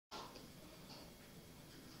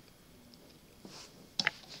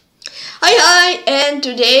Hi, and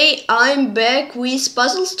today I'm back with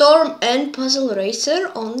Puzzle Storm and Puzzle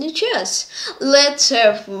Racer on the chess. Let's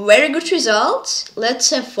have very good results,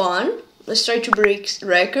 let's have fun, let's try to break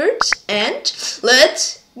records, and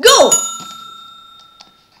let's go!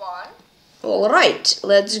 Alright,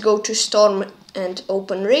 let's go to Storm and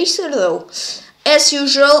open Racer though. As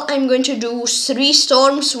usual, I'm going to do 3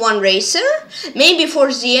 storms, 1 racer. Maybe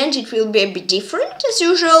for the end it will be a bit different as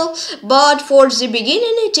usual, but for the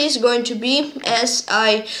beginning it is going to be as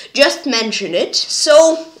I just mentioned it.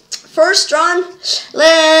 So, first run,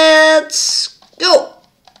 let's go!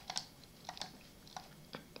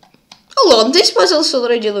 Hold on, these puzzles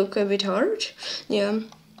already look a bit hard. Yeah,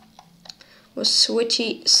 was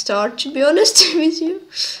sweaty start to be honest with you.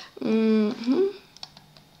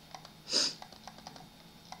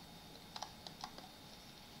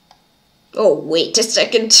 Oh, wait a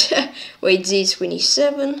second. Wait, this we need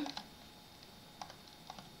 7.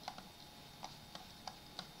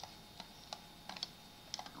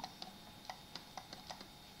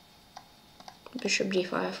 Bishop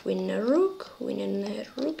d5, winning a rook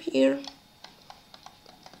here.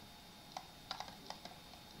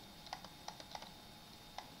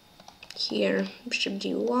 Here, bishop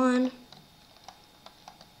d1.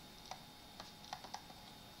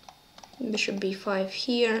 Bishop b5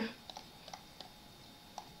 here.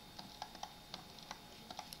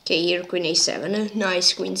 Okay, here queen a7, a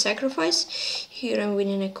nice queen sacrifice. Here I'm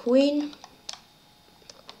winning a queen.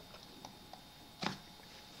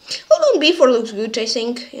 Hold on, b4 looks good, I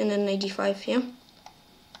think, and then knight d5, yeah.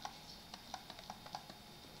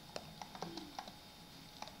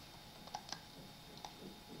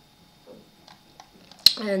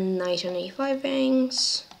 And knight on a5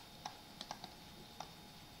 hangs.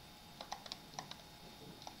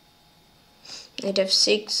 Knight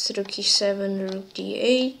f6, rook e7, rook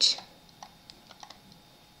d8.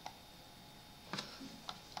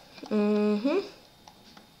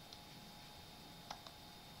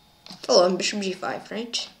 Oh, and bishop g5,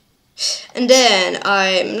 right? And then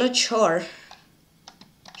I'm not sure.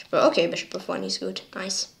 Okay, bishop f1 is good.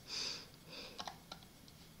 Nice.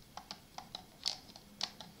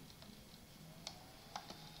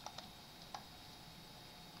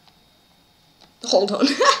 Hold on.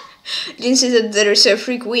 I didn't see that there is a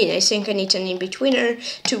free queen. I think I need an in-betweener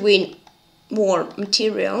to win more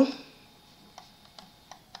material.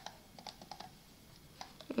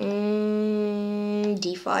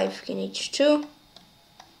 D5, king h2.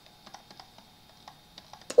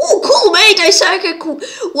 Oh, cool, mate! I sack a queen.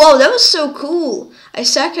 Wow, that was so cool. I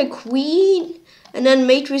sack a queen and then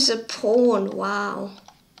mate with a pawn. Wow,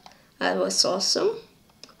 that was awesome.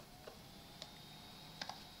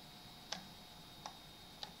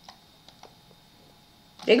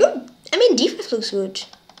 Very good. I mean, d5 looks good.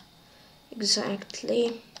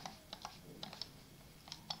 Exactly.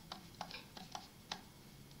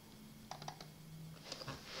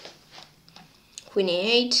 Queen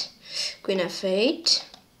e8, queen f8.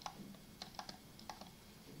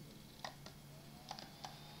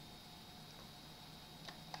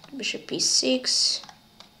 Bishop e6.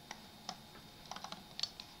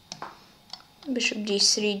 Bishop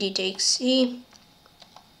d3, d takes e.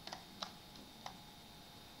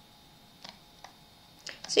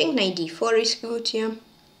 I think knight d4 is good, yeah.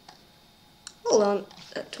 Hold on,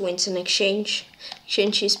 that wins an exchange.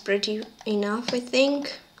 Exchange is pretty enough, I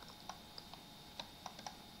think.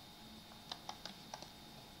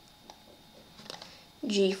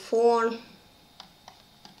 G4.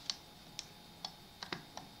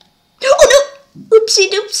 Oh no! Oopsie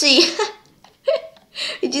doopsie!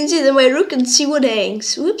 I didn't see that my rook can see what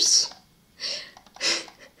hangs. Whoops.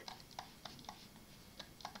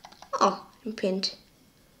 Oh, I'm pinned.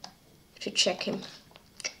 To check him.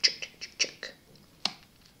 Check.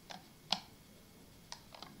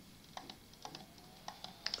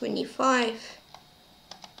 Queen e5.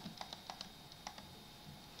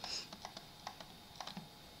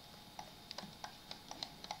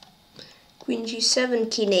 Queen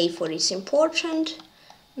g7, king a4 is important.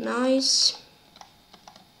 Nice.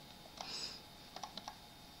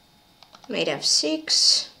 Knight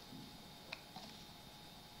f6.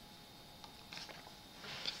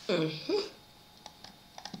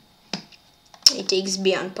 It takes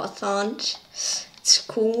beyond PATRON. It's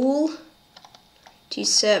cool.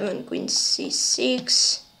 T7, queen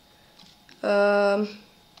c6. I'm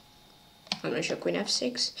not sure, queen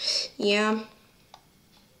f6. Yeah.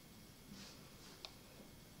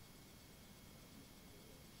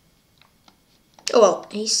 Oh well,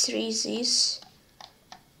 a3 is this.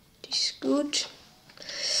 This is good.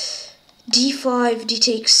 d5, d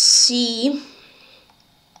takes c.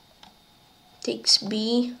 takes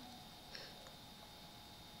b,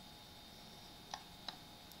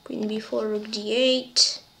 Queen b4, rook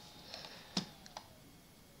d8.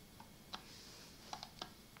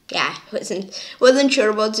 Yeah, wasn't sure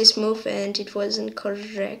about this move and it wasn't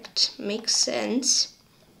correct. Makes sense.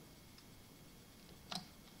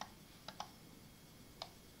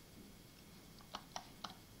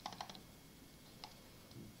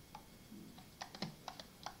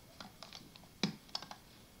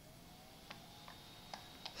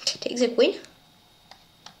 Take the queen?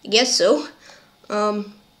 I guess so.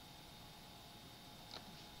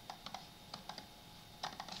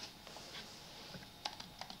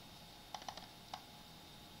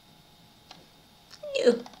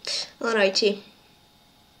 Alrighty.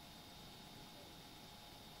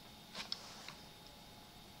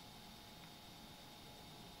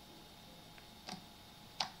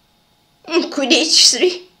 Queen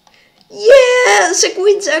h3. Yes, a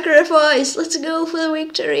queen sacrifice. Let's go for the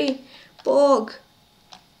victory. Bog.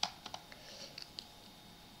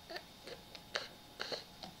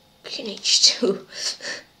 Queen h2.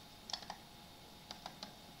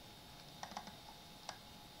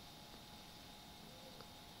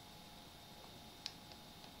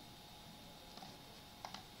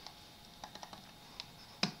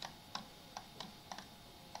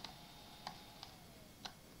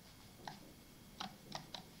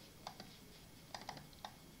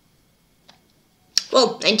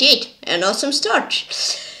 Well, 98, an awesome start.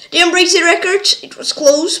 Didn't break the record, it was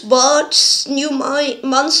close, but new my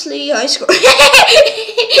monthly high score.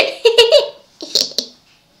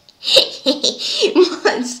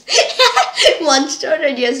 One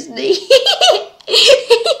started yesterday.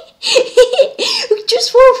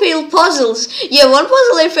 Just 4 failed puzzles. Yeah, one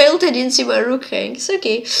puzzle I failed, I didn't see my rook hangs.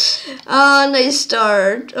 Okay. Nice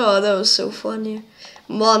start. Oh, that was so funny.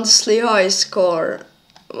 Monthly high score.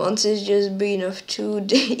 Once it's just been of 2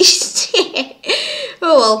 days.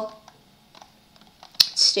 Oh well.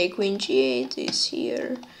 Let's take queen g8 is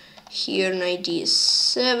here. Here knight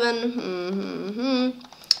d7.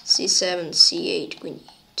 c7, c8, queen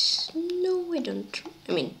 8. No, I don't.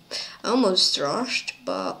 I mean, I almost rushed,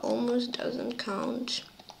 but almost doesn't count.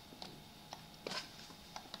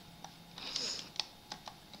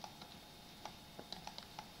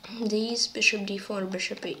 These bishop d4,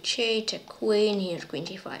 bishop h8, a queen here, queen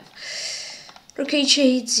d5. Rook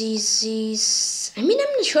h8, these. I mean,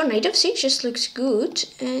 I'm not sure. Knight f6 just looks good,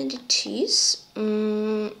 and it is.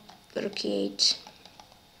 Rook e8.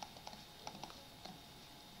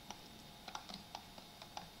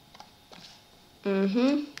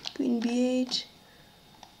 Queen b8.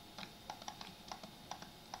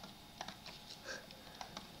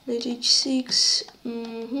 Knight h6.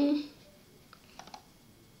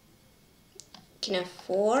 King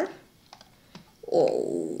f4.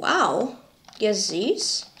 Oh wow. Guess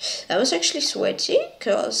this. That was actually sweaty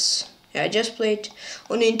because I just played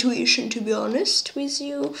on intuition, to be honest with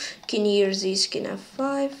you. King here, this, king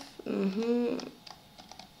f5.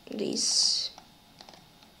 This.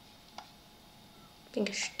 I think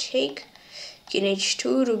I should take. King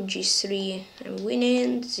h2, rook g3. I'm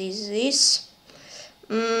winning. This.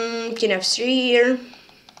 King f3 here.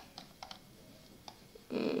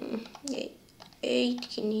 8,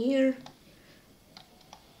 king here.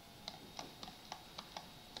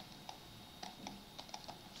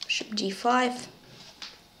 Bishop d5.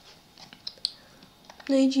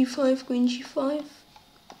 Knight g5, queen g5.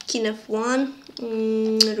 King f1.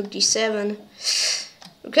 Rook d7.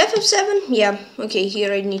 Rook f7. Yeah, okay,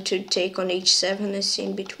 here I need to take on h7 as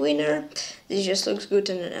in betweener. This just looks good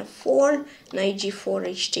on an f4. Knight g4,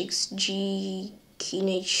 h takes g, king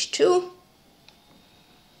h2.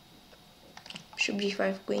 Bishop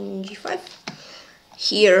g5, queen g5.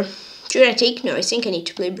 Here, should I take? No, I think I need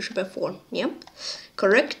to play bishop f4. Yeah,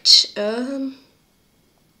 correct.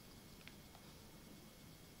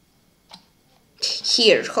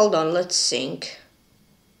 Here, hold on, let's think.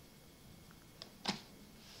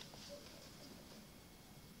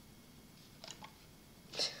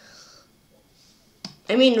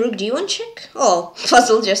 I mean, rook d1 check? Oh,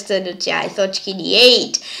 puzzle just ended. Yeah, I thought king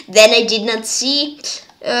e8. Then I did not see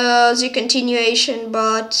the continuation,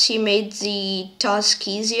 but he made the task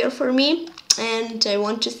easier for me, and I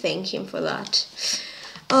want to thank him for that.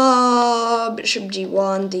 Bishop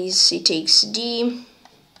d1, this, he takes d.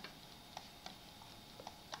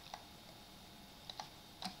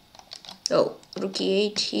 Oh, rook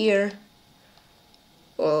e8 here.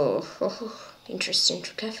 Oh, interesting,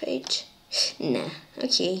 rook f8. Nah,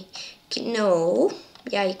 okay. No,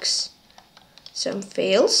 yikes. Some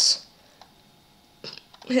fails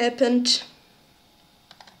happened.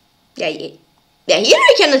 Yeah, here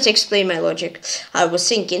I cannot explain my logic. I was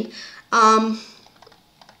thinking.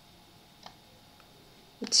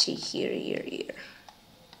 Let's see here.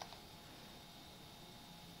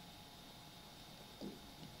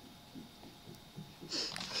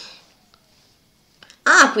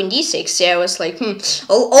 Ah, queen d6. Yeah, I was like,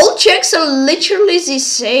 all checks are literally the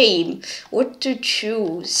same. What to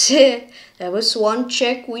choose? There was one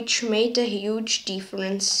check which made a huge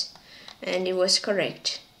difference, and it was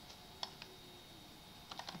correct.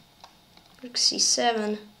 Rook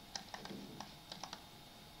c7.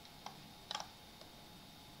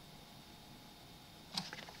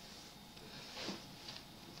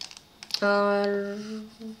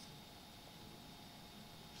 I'm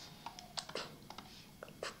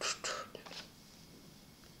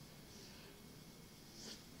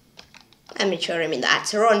not sure. I mean,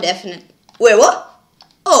 that's wrong, definitely. Wait, what?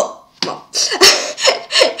 Oh, no.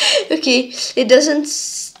 Okay, it doesn't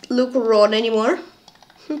look wrong anymore.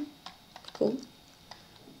 Cool.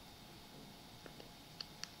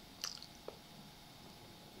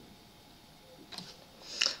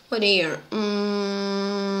 What here?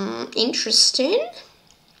 Interesting.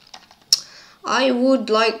 I would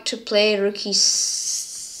like to play rook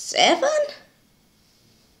e7.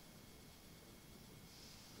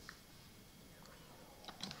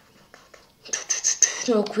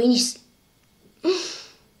 No, queen is...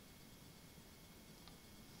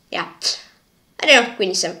 Yeah. I don't know,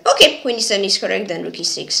 queen e7. Okay, queen e7 is correct, then rook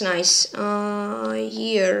e6. Nice.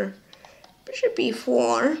 Here. Bishop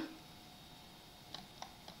e4.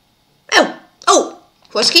 Oh!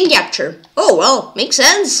 Was king capture. Oh, well, makes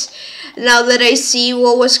sense. Now that I see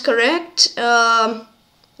what was correct. I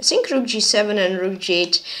think rook g7 and rook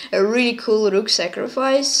g8. A really cool rook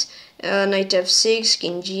sacrifice. Knight f6,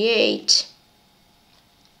 king g8.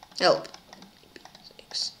 Help.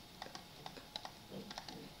 6.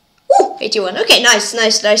 Ooh, 81. Okay, nice.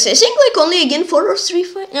 I think like only again 4 or 3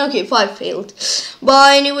 5. Okay, 5 failed.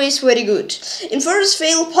 But anyways, very good. In first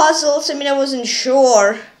failed puzzles, I mean, I wasn't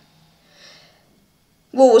sure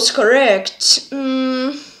what was correct.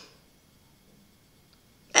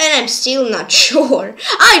 And I'm still not sure.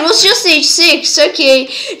 Ah, it was just h6. Okay,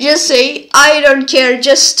 just say I don't care.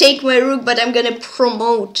 Just take my rook, but I'm gonna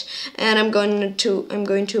promote, and I'm going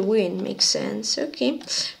to win. Makes sense. Okay,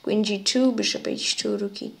 queen g2, bishop h2,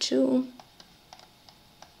 rook e2.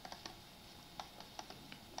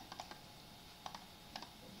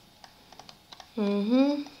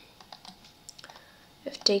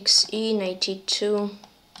 F takes e, knight e2.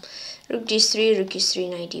 Rook d3, rook e3,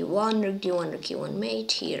 knight d1, rook d1, rook e1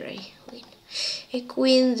 mate. Here I win. A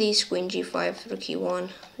queen, this queen g5, rook e1,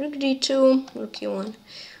 rook d2, rook e1,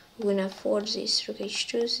 queen f4, this rook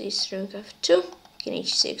h2, this rook f2, king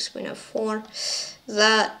h6, queen f4,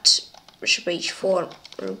 that bishop h4,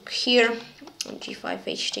 rook here, g5,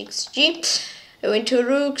 h takes g. I went to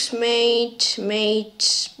rooks, mate,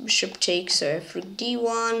 bishop takes f, rook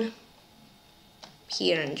d1.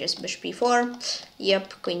 Here and just bishop b4.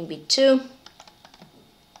 Yep, queen b2.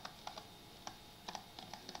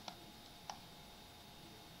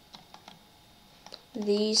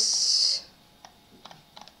 This.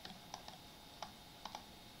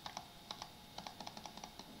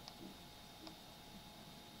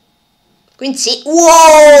 Queen c.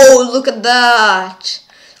 Whoa! Look at that!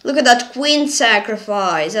 Look at that queen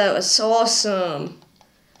sacrifice. That was awesome.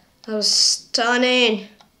 That was stunning.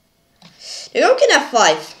 The king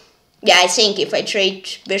f5. Yeah, I think if I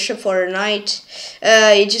trade bishop for a knight,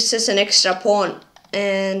 it just has an extra pawn,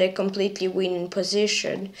 and I completely win in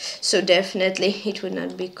position. So definitely it would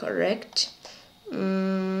not be correct. I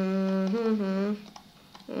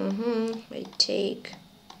take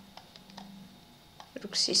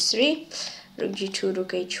rook c3, rook g2,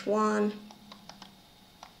 rook h1.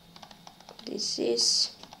 This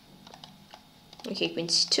is okay. Queen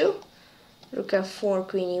c2. Rook f4,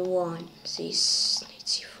 queen e1, this knight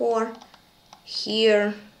c4,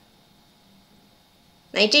 here,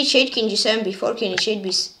 knight h8, king g7, before king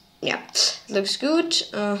h8, yeah, looks good,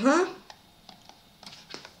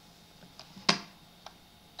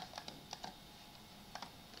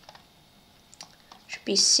 should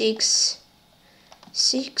be 6,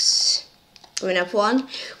 queen f1,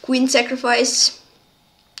 queen sacrifice,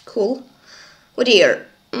 cool, what here,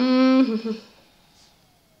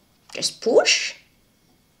 just push.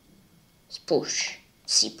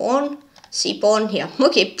 C-pawn, yeah,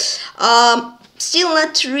 okay. Still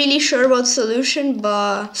not really sure about solution,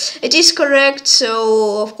 but it is correct,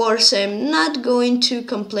 so of course I'm not going to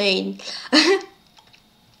complain.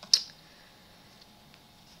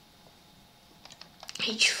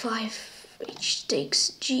 h5, h takes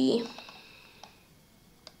g.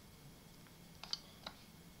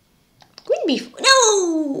 Queen b4,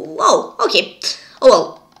 no! Oh, okay.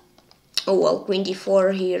 Oh Oh well, queen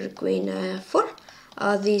d4 here, queen f4.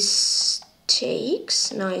 This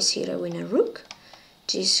takes. Nice, here I win a rook.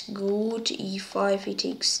 It is good. e5, he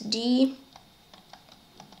takes d.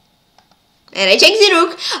 And I take the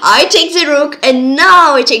rook. I take the rook, and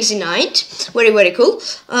now I take the knight. Very, very cool.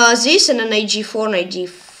 This and then knight g4, knight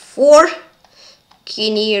d4.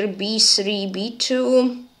 King here, b3,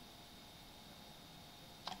 b2.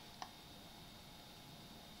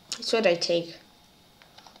 That's what I take.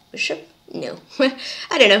 Bishop? No.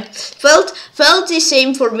 I don't know. Felt the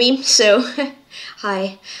same for me, so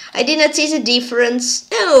I did not see the difference.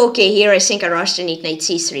 Oh, okay, here I think I rushed and need knight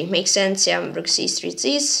c3. Makes sense, yeah, rook c3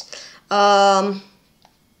 this.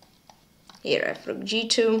 Here I have rook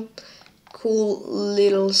g2. Cool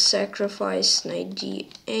little sacrifice, knight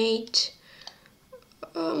d8.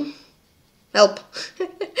 Help. Do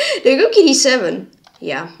I go king e7?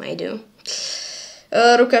 Yeah, I do.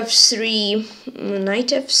 Rook f3, knight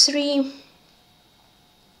f3.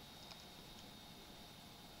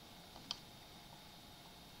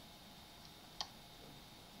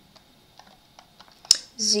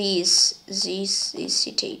 This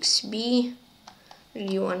he takes b.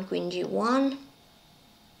 g1, queen g1.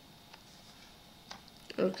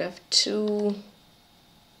 Rook f2.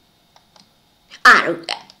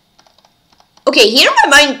 Okay, here my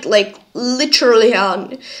mind like literally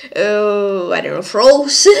on I don't know,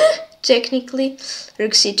 froze technically.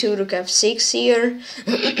 Rook c2, rook f6 here.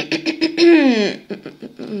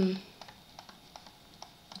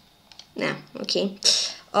 Nah, okay.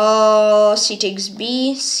 C takes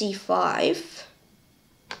b, c5.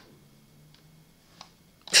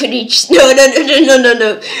 No.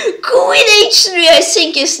 Queen h3 I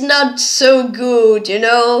think is not so good, you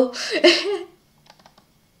know.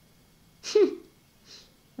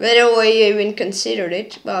 Better way I even considered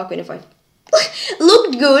it. Well, queen f5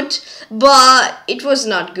 looked good, but it was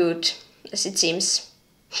not good, as it seems.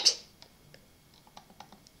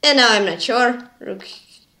 And now I'm not sure. Rook,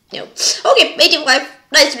 no. Okay, 85,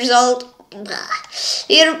 nice result.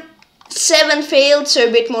 Here 7 failed, so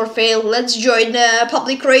a bit more failed. Let's join the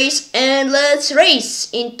public race and let's race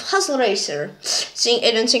in Puzzle Racer.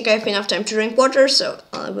 I don't think I have enough time to drink water, so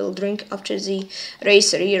I will drink after the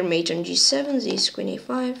racer. Here, mate on g7, this queen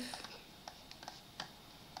a5.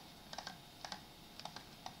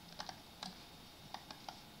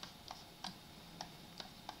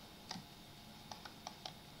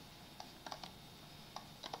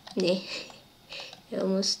 Nah, I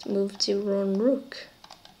almost moved the wrong rook.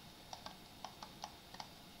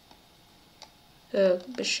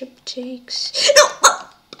 Bishop takes.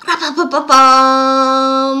 No!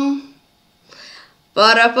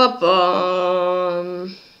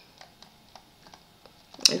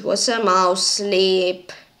 It was a mouse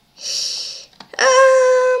sleep.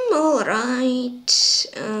 Alright.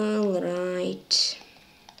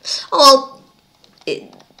 Oh, well,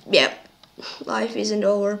 yeah, life isn't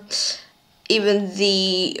over. Even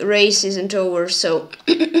the race isn't over, so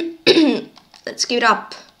let's give it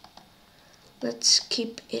up. Let's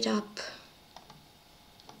keep it up.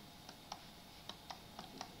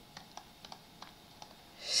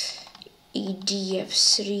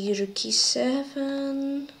 EDF3, rook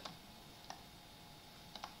e7.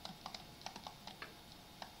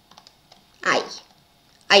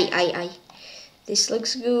 Aye. This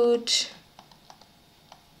looks good.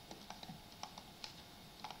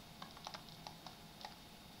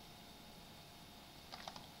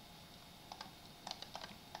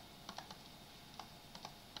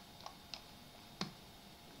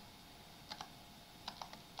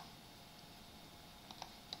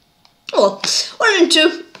 Oh, 1 and 2.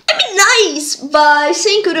 I mean, nice, but I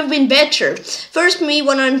think could have been better. First me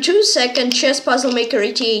 1 and 2, second chess puzzle maker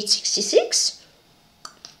 8866.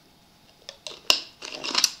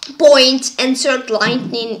 Points, and third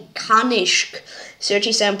lightning Kanishk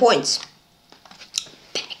 37 points.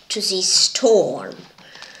 Back to the storm.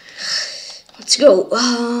 Let's go.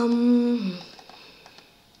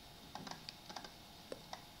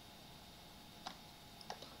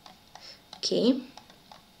 Okay.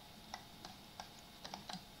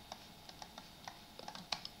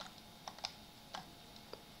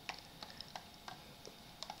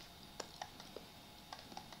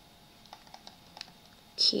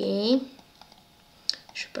 Okay,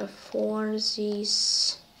 should f4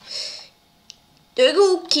 this. Do I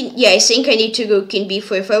go king? Yeah, I think I need to go king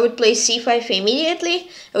b4. If I would play c5 immediately,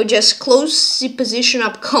 I would just close the position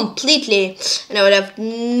up completely, and I would have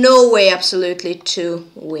no way absolutely to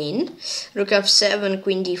win. Rook f7,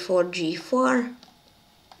 queen d4, g4.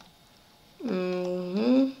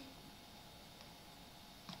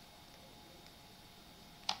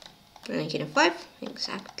 And king f5,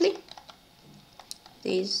 exactly.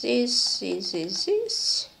 This.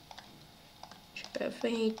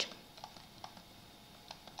 F8.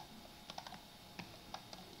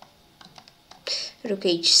 Rook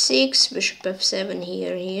h6, bishop f7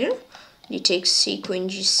 here. D takes c, queen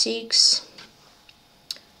g6.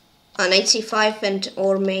 Knight c5 and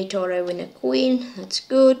or mate or I win a queen. That's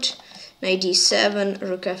good. Knight d7,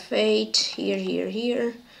 rook f8.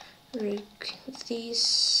 Here. Rook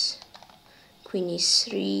this. Queen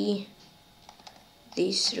e3.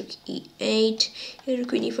 This rook e8. Here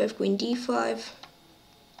queen e5, queen d5.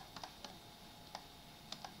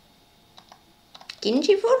 King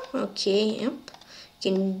g4. Okay. Yep.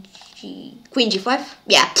 Queen g5.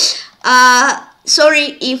 Yeah.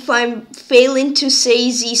 Sorry if I'm failing to say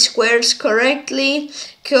these squares correctly,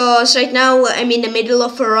 because right now I'm in the middle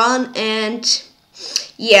of a run, and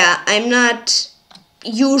yeah, I'm not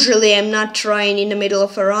trying in the middle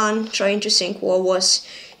of a run, trying to think what was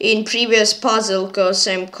in previous puzzle, because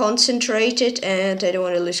I'm concentrated and I don't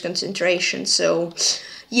want to lose concentration. So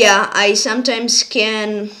yeah, I sometimes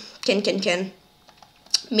can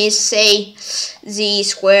miss say the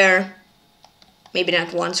square. Maybe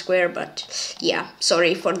not one square, but yeah,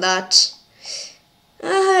 sorry for that.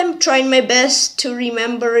 I'm trying my best to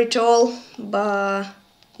remember it all, but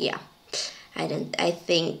yeah, I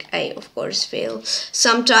think I of course fail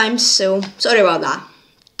sometimes, so sorry about that.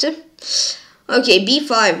 Okay,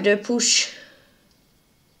 b5, the push.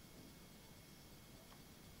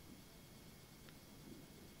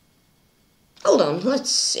 Hold on,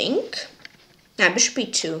 let's think. Bishop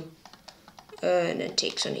e2, and then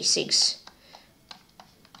takes on e6.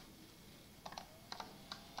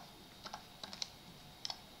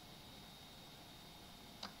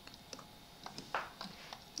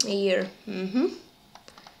 Here,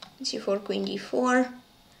 c4, queen d4,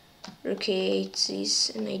 rook a8, this,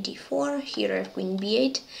 and knight d4. Here I have queen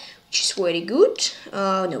b8, which is very good.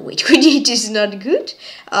 No, wait, queen d8 is not good.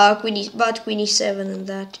 Queen e7, and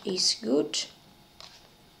that is good.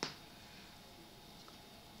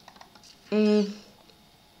 I'm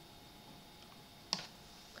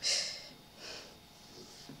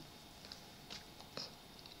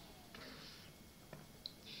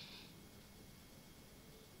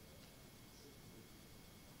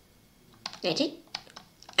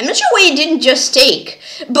not sure why it didn't just take,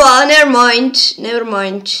 but never mind.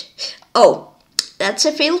 Oh, that's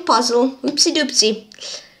a failed puzzle. Oopsie doopsie.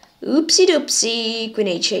 Queen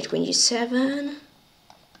h8, queen g7.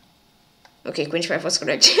 Okay, queen h5 was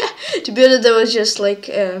correct. To be honest, that was just like,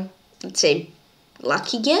 let's say,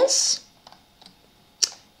 lucky guess.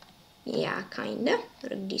 Yeah, kinda.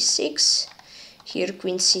 Rook d6. Here,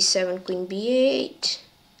 queen c7, queen b8.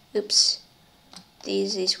 Oops.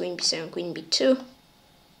 This is queen b7, queen b2.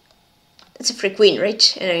 That's a free queen,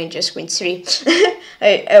 right? And I just queen 3.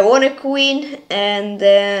 I won a queen, and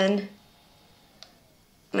then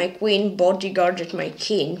my queen bodyguarded my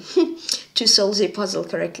king to solve the puzzle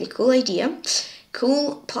correctly. Cool idea.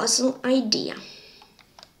 Cool puzzle idea.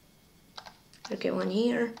 Okay, one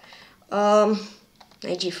here. Knight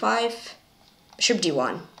g5, bishop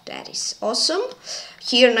d1. That is awesome.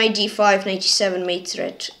 Here, knight d5, knight g7, mate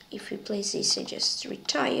threat. If we place this, I just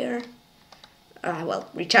retire. Well,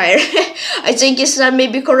 retire. I think it's not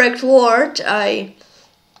maybe correct word. Maybe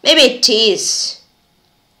it is.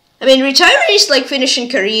 I mean, retiring is like finishing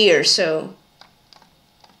career, so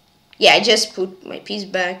yeah, I just put my piece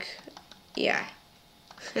back. Yeah.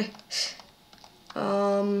 I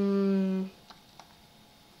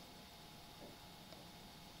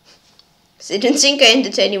didn't think I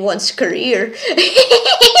ended anyone's career.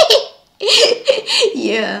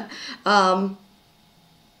 Yeah.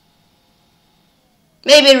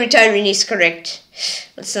 Maybe retiring is correct.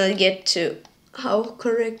 Let's not get to how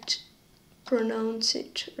correct pronounce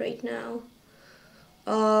it right now.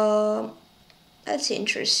 That's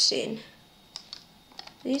interesting.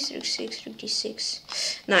 This rook 6, rook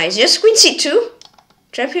d6. Nice. Just queen c2.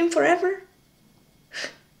 Trap him forever.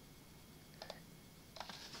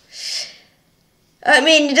 I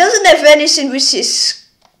mean, he doesn't have anything which is...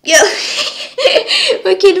 Yeah.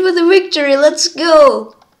 My kid with a victory. Let's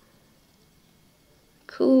go.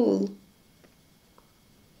 Cool.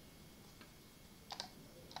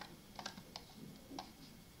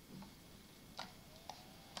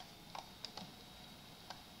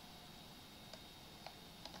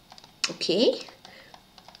 Okay.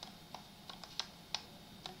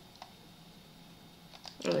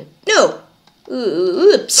 No.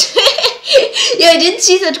 Oops. Yeah, I didn't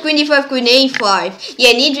see that queen d5, queen a5. Yeah,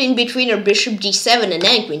 I need in between or bishop d7 and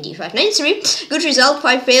then queen d5. Knight 3. Good result.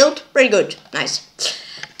 5 failed. Pretty good. Nice.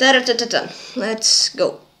 Ta-da-ta-ta-ta. Let's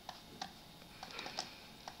go.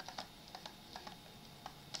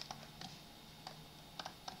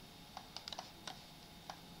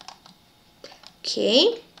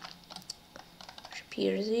 Okay.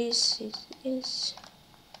 Here, this is this.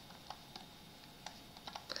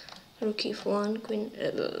 Rook f1, queen.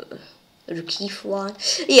 Rook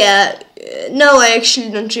f1. Yeah. Now I actually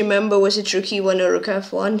don't remember was it rook e1 or rook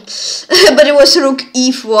f1, but it was rook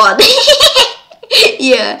e1.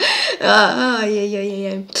 Yeah.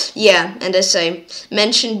 Yeah. And as I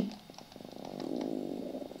mentioned.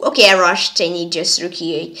 Okay, I rushed, I need just rook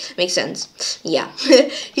e8. Makes sense. Yeah.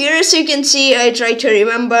 Here, as you can see, I tried to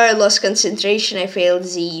remember, I lost concentration, I failed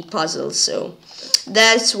the puzzle, so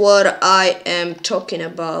that's what I am talking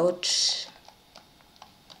about.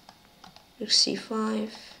 Rook c5,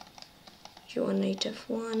 g1, knight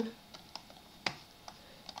f1,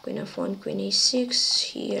 queen f1, queen a6,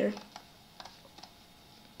 here.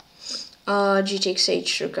 G takes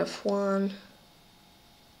h, rook f1.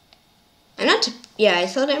 I'm not, yeah, I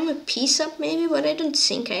thought I'm a piece up maybe, but I don't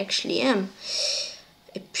think I actually am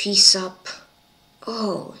a piece up.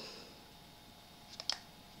 Oh.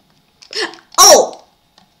 Oh!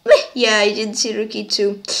 Yeah, I didn't see rook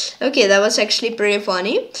e2. Okay, that was actually pretty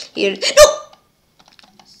funny. Here, no!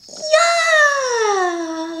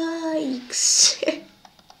 Yikes!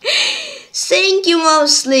 Thank you,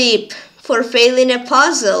 Mouse Sleep, for failing a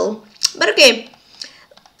puzzle. But okay,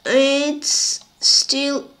 it's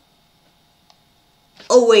still...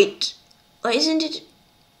 Oh wait, why isn't it?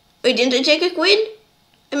 Wait, didn't I take a queen?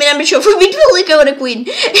 I mean, I'm not sure for me to like I want a queen.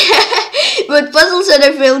 But puzzle said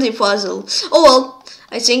I failed the puzzle. Oh well,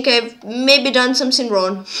 I think I've maybe done something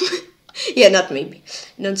wrong. Yeah, not maybe.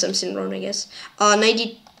 Done something wrong, I guess.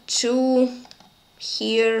 92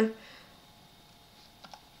 here.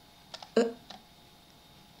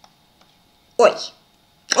 Oi.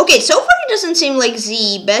 Okay, so far it doesn't seem like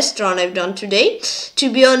the best run I've done today, to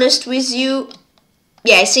be honest with you.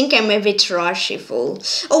 Yeah, I think I'm a bit rushful.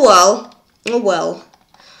 Oh well. Oh well.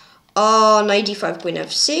 95 queen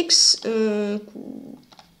f6.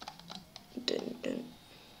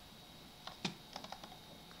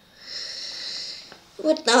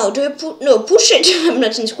 What now? Do I put... No, push it. I'm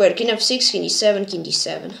not in square. King f6, king d7, king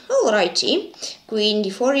d7. Alrighty. Queen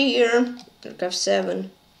d4 here. Rook f7.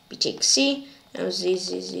 B takes c. Now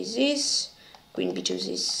this. Queen b2,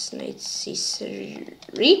 this. Knight c3.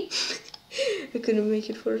 I couldn't make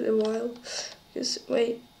it for a while because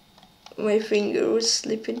my finger was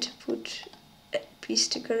slipping to put a piece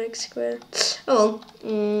to correct square. Oh,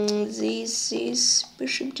 this is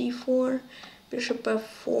bishop d4, bishop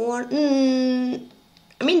f4.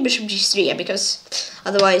 I mean bishop g3, yeah, because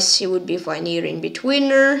otherwise he would be fine here in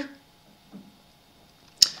betweener.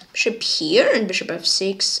 Bishop here and bishop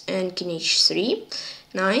f6 and king h3.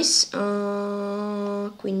 Nice.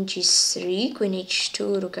 Queen g3, queen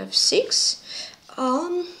h2, rook f6. I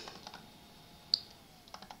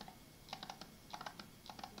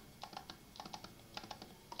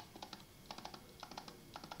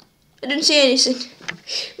don't see anything.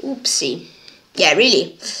 Oopsie. Yeah,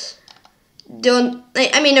 really.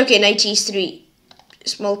 I mean, okay, knight e3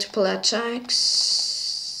 is multiple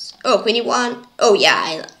attacks. Oh, queen e1. Oh,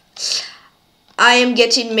 yeah. I am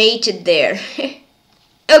getting mated there.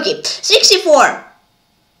 Okay, 64.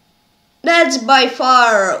 That's by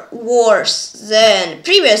far worse than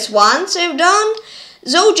previous ones I've done.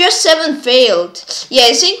 Though just 7 failed. Yeah,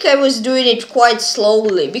 I think I was doing it quite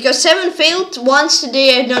slowly. Because 7 failed. Once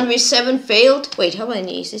today I've done with 7 failed. Wait, how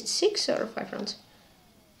many? Is it 6 or 5 rounds?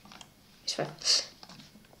 It's 5.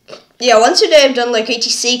 Yeah, once today I've done like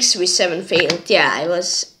 86 with 7 failed. Yeah, I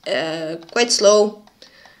was quite slow.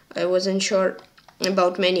 I wasn't sure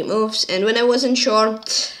about many moves, and when I wasn't sure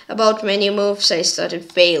about many moves I started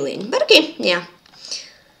failing. But okay, yeah,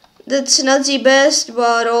 that's not the best,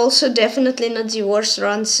 but also definitely not the worst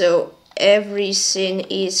run, so everything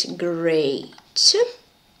is great.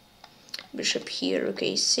 Bishop here,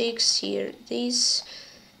 okay, 6 here, this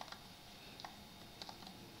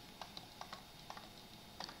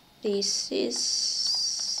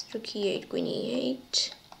is rook e8, queen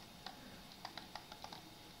e8.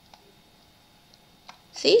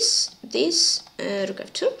 This, rook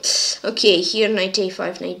f2. Okay, here knight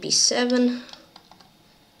a5, knight b7.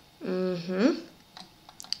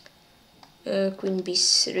 Queen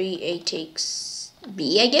b3, a takes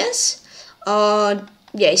b, I guess.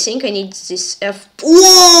 Yeah, I think I need this f.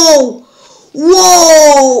 Whoa!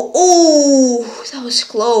 Whoa! Oh, that was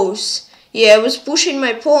close. Yeah, I was pushing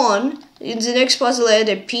my pawn. In the next puzzle I had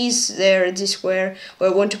a piece there at the square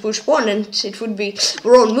where I want to push pawn and it would be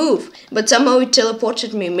wrong move. But somehow it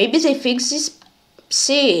teleported me. Maybe they fixed this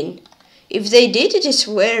scene. If they did, it is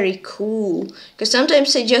very cool. Because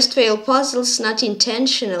sometimes I just fail puzzles not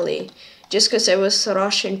intentionally. just because I was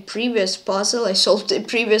rushing previous puzzle. I solved the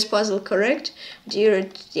previous puzzle correct. Dear,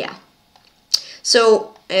 yeah.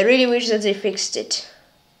 So I really wish that they fixed it.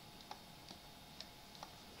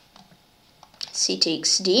 C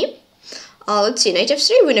takes D. Let's see, knight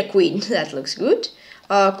f3, win a queen. That looks good.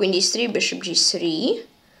 Queen d3, bishop g3.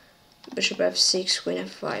 Bishop f6, queen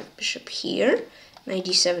f5, bishop here. Knight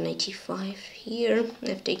d7, knight e5 here.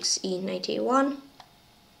 F takes e, knight a1.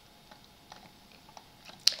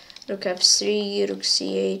 Rook f3, rook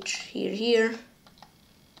ch, here.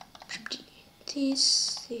 Bishop d,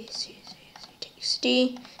 this takes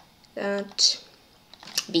d. That.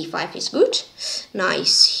 b5 is good.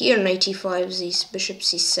 Nice. Here, knight e5, this bishop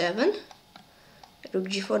c7. Rook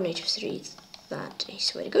g4, knight f3. That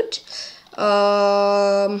is very good.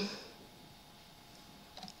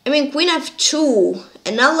 I mean, queen f2,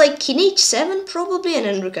 and now like king h7 probably, and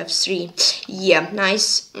then rook f3. Yeah,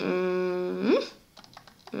 nice.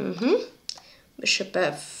 Bishop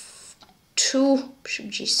f2, bishop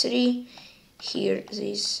g3. Here,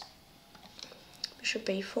 this bishop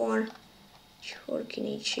a4, g4, king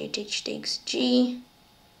h8, h takes g.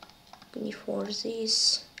 Queen e4,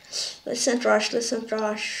 this. Let's not rush, let's not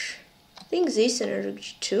rush. I think this and a rook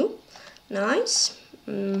g2. Nice.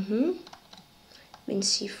 Queen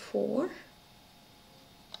c4,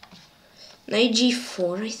 knight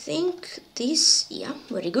g4, I think, this, yeah,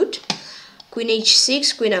 very good. Queen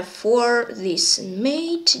h6, queen f4, this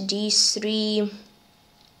mate, d3,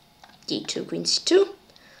 d2, queen c2,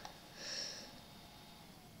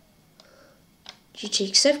 g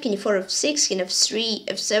takes f, king e4, f6, king f3,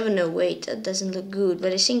 f7, no wait, that doesn't look good,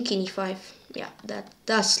 but I think king e5, yeah, that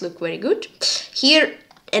does look very good. Here,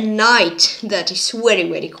 a knight, that is very,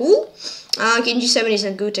 very cool. King g7 is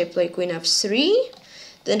not good. I play queen f3.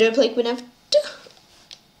 Then do I play queen f2?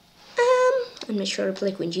 I'm not sure. I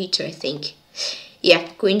play queen g2, I think. Yeah,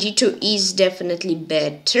 queen g2 is definitely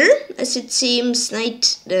better, as it seems.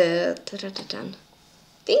 Knight, I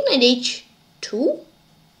think knight h2.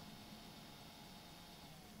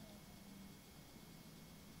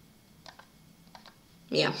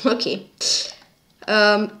 Yeah, okay.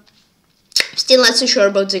 Still not so sure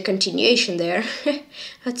about the continuation there,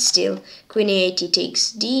 but still, queen a8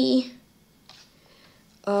 takes d.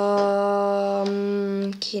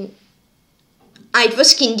 It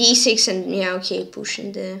was king d6 and yeah, okay,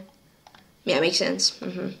 pushing the, yeah, makes sense.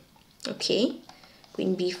 Okay,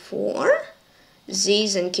 queen b4,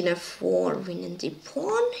 this and king f4, winning the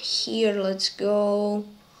pawn. Here, let's go.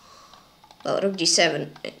 Well, rook d7,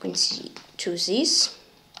 queen c2, this.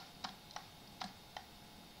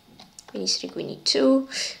 Queen e3, queen e2,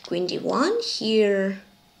 queen d1, here.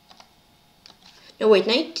 No, wait,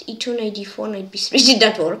 knight e2, knight d4, knight b3, did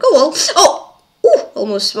not work. Oh well. Oh! Ooh,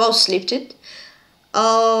 almost mouse slipped it.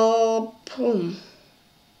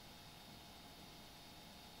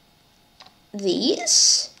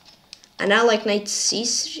 These. And now like knight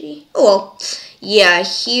c3. Oh well. Yeah,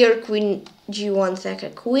 here queen g1, attack a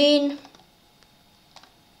queen.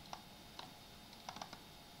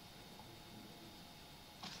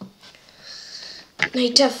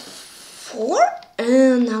 Knight f4,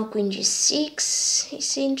 and now queen g6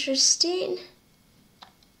 is interesting.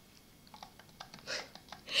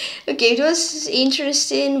 Okay, it was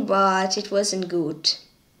interesting, but it wasn't good.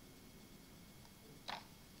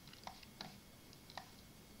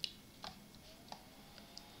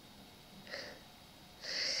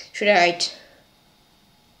 Should I write?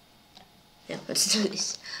 Yeah, let's do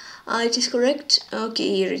this. It is correct.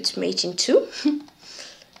 Okay, here it's mating 2.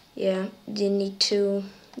 Yeah, didn't need to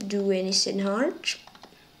do anything hard.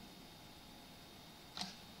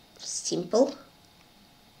 Simple.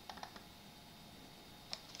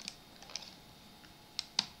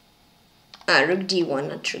 Rook d1,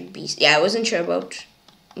 not rook b. Yeah, I wasn't sure about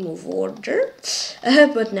move order,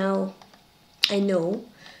 but now I know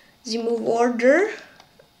the move order.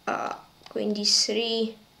 Queen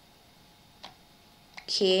d3.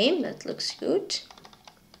 Okay, that looks good.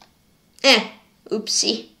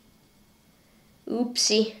 Oopsie.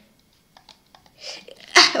 Oopsie.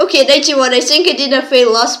 Okay, 91. I think I did not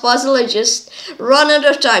fail last puzzle. I just run out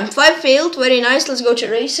of time. 5 failed. Very nice. Let's go to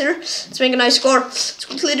racer. Let's make a nice score. Let's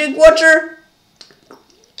quickly drink water.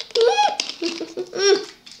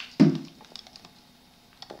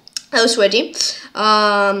 I was sweaty.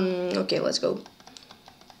 Okay, let's go.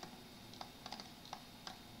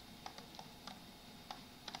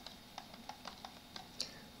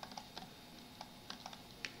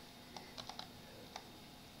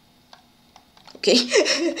 Okay.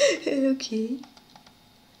 Okay.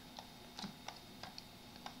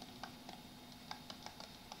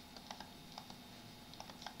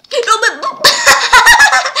 No, but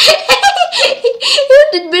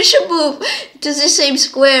did bishop move to the same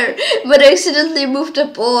square, but accidentally moved a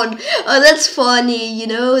pawn. Oh, that's funny, you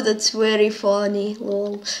know, that's very funny,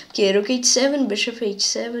 lol. Okay, rook h7, bishop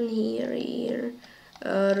h7, here.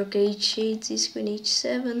 Rook h8, this queen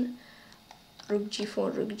h7. Rook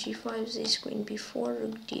g4, rook g5, this queen b4,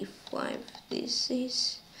 rook d5, this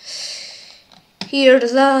is. Here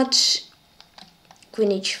that.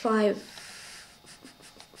 Queen h5.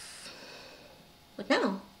 What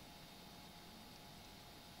now?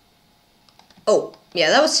 Oh, yeah,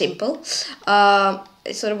 that was simple. I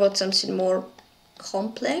thought about something more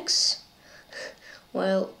complex.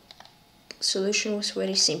 Well, solution was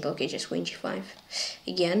very simple. Okay, just queen g5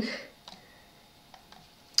 again.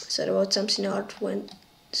 Thought about something hard when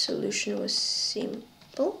solution was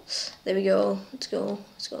simple. There we go. Let's go.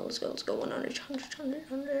 100,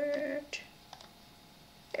 100.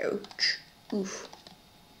 Ouch. Oof.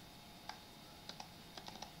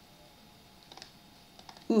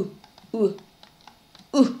 Ooh.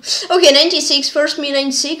 Okay, 96, first me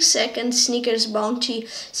 96, second Snickers Bounty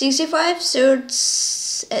 65, third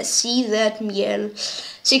see that Miel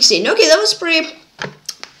 16. Okay, that was pretty,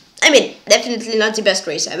 I mean, definitely not the best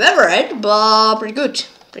race I've ever had, but pretty good.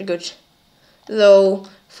 Though,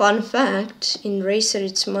 fun fact, in Racer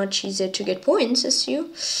it's much easier to get points as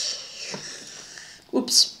you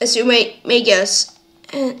may guess.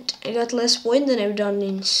 And I got less points than I've done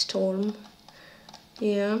in Storm.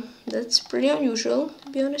 Yeah, that's pretty unusual, to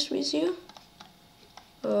be honest with you.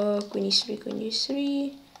 Queen e3, queen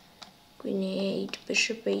e3, queen e8,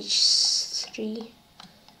 bishop h3.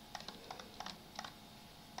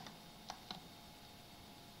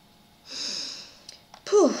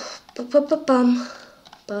 Poof, pa-pa-pa-pum,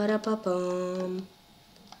 ba-da-pa-pum.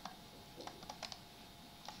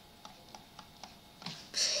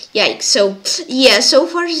 Yikes, so, yeah, so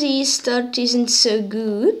far the start isn't so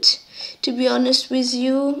good, to be honest with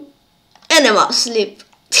you. And a mouse slip.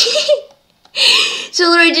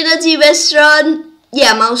 So already not the best run.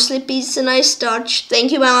 Yeah, mouse slip is a nice start.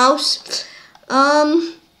 Thank you, my mouse.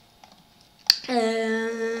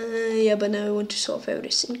 Yeah, but now I want to solve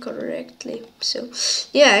everything correctly. So,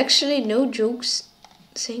 yeah, actually, no jokes.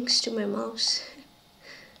 Thanks to my mouse.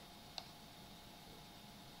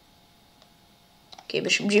 Okay,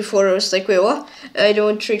 bishop g4, I was like, wait, what? I don't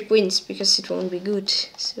want to trade queens because it won't be good.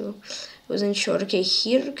 So, I wasn't sure. Okay,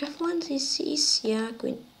 here, rook f1, this is, yeah,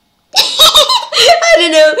 queen. I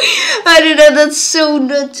don't know, that's so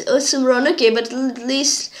not awesome run. Okay, but at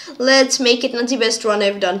least let's make it not the best run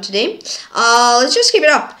I've done today. Let's just keep it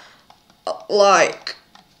up. Like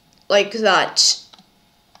that.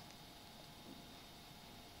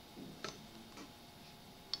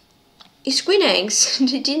 His queen hangs. I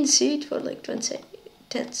didn't see it for like 10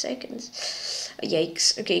 seconds.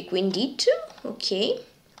 Yikes. Okay, queen d2. Okay.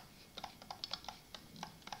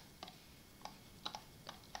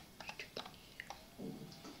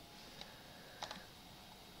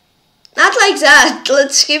 Not like that.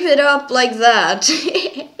 Let's keep it up like that.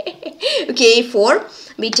 Okay, a4.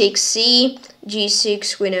 B takes c.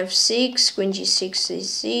 G6, queen f6. Queen g6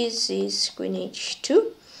 is this. Queen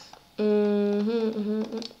h2.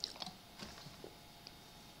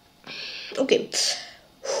 Okay.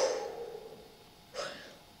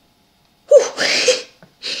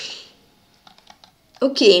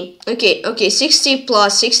 Okay. 60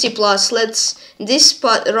 plus. Let's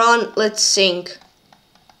let's sink.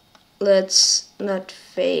 Let's not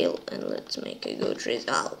fail and let's make a good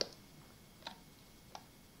result.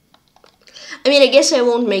 I mean, I guess I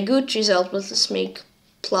won't make good result, but let's make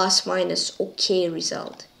plus minus okay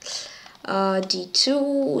result.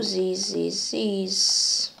 D2,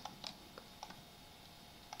 these.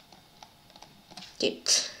 Okay,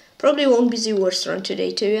 probably won't be the worst run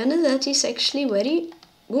today, to be honest. That is actually very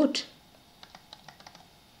good.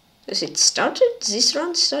 Because this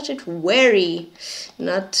run started very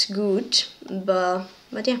not good, but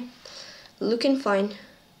yeah, looking fine.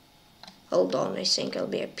 Hold on, I think I'll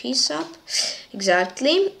be a piece up.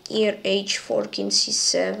 Exactly. Here h4, king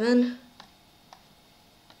c7.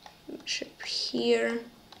 Bishop here.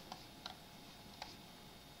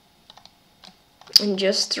 And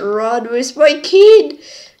just run with my kid.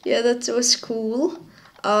 Yeah, that was cool.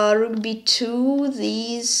 Rook b2,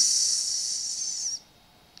 these.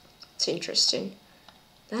 It's interesting.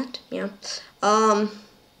 That, yeah.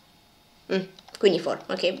 Queen e4.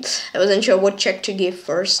 Okay, I wasn't sure what check to give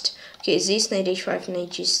first. Okay, this knight h5, knight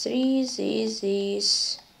g3.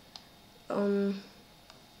 These.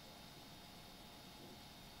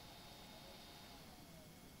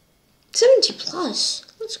 70 plus.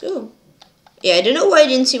 Let's go. Yeah, I don't know why I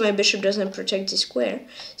didn't see my bishop doesn't protect the square.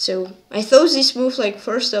 So I thought this move like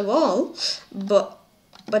first of all, but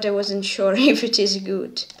but I wasn't sure if it is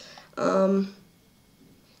good.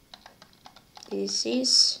 This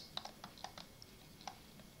is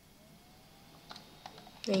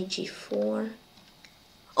knight g4.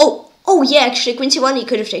 Oh yeah, actually queen c1 he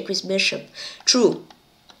could have taken with bishop. True.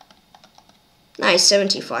 Nice,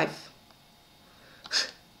 75.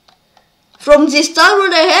 From the start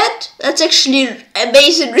what I had, that's actually an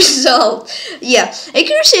amazing result. Yeah,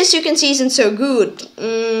 accuracy as you can see isn't so good.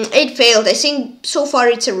 8 failed. I think so far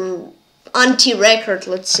it's a anti-record,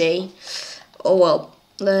 let's say. Oh well,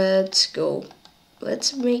 let's go.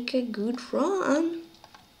 Let's make a good run.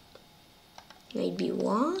 Knight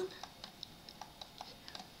b1.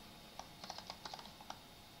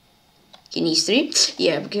 King e3.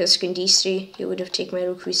 Yeah, because king d3, he would have taken my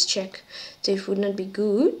rook with check. So it would not be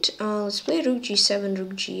good. Let's play rook g7,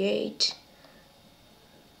 rook g8.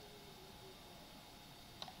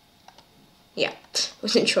 Yeah,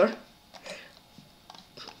 wasn't sure.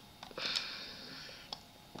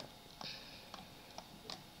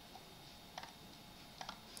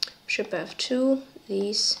 Bishop f2,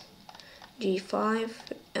 this, g5.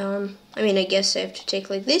 I mean, I guess I have to take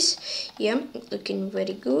like this. Yeah, looking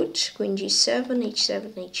very good. Queen g7,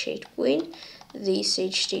 h7, h8, queen. This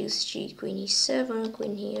h takes g, queen e7,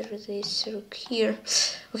 queen here, this rook here.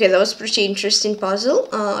 Okay, that was pretty interesting puzzle.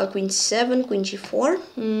 Queen 7, queen g4.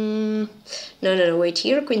 No, wait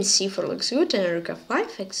here. Queen c4 looks good, and rook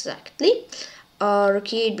f5, exactly. Rook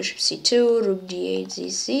e8, bishop c2, rook d8,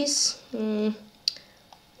 this.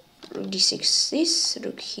 Rook d6, this,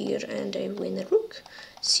 rook here, and I win the rook.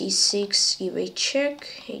 c6, give a check,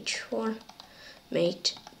 h4,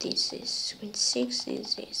 mate, this is queen 6,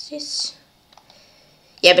 this.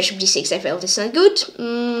 Yeah, bishop d6, I felt it's not good,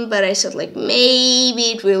 but I thought like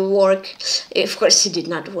maybe it will work. Of course it did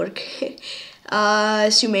not work.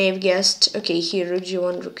 As you may have guessed. Okay, here rook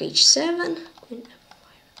g1, rook h7, queen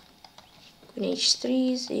f5, queen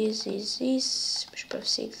h3, this, bishop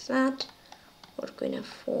f6, that, or queen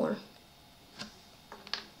f4,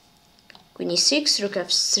 queen e6, rook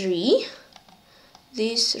f3,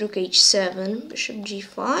 this, rook h7, bishop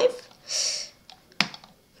g5,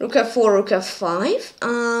 rook f4, rook f5,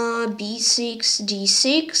 b6,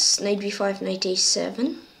 d6, knight b5, knight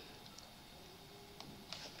a7.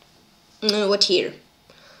 What here?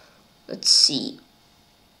 Let's see.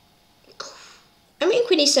 I mean,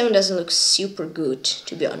 queen e7 doesn't look super good,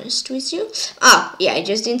 to be honest with you. Yeah, I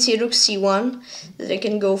just didn't see rook c1, that I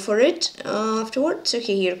can go for it afterwards.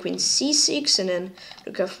 Okay, here queen c6, and then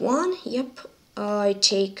rook f1, yep. I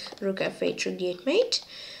take rook f8, rook d8 mate.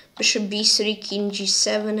 Bishop b3, king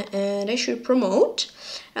g7, and I should promote.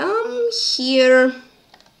 Here,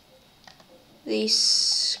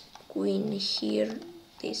 this, queen here,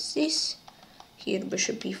 this. Here,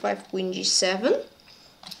 bishop b5, queen g7.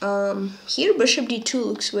 Here bishop d2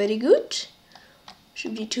 looks very good.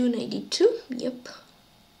 Bishop d2, knight d2, yep.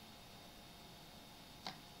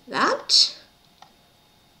 That.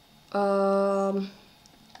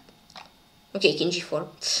 Okay, king g4.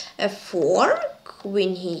 f4,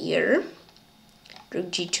 queen here.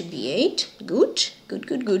 Rook g2, b8. Good.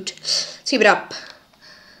 Let's keep it up.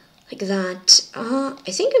 Like that.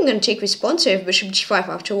 I think I'm gonna take response. I have bishop g5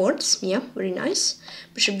 afterwards. Yeah, very nice.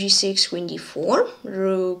 Bishop g6, queen d4,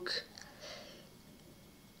 rook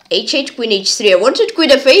h8, queen h3. I wanted queen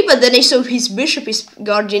f8, but then I saw his bishop is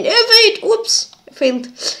guarding f8. Whoops, I failed.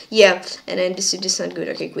 Yeah, and then this is not good.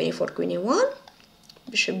 Okay, queen a4, queen a1,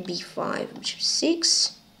 bishop b5, bishop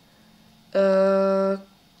 6,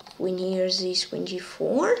 queen here, this, queen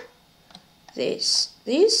g4, this,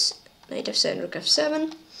 knight f7, rook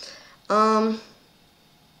f7.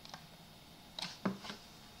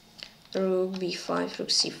 Rook b5, rook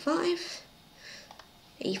c5,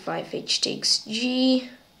 a5, h takes g.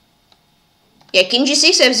 Yeah, king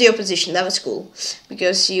g6, I have 0 position. That was cool,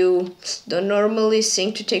 because you don't normally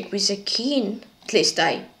think to take with a king. At least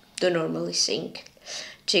I don't normally think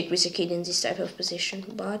to take with a king in this type of position,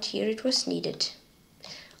 but here it was needed.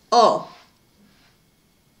 Oh,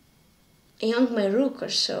 I hung my rook or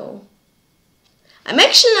so. I'm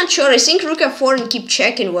actually not sure. I think rook f4 and keep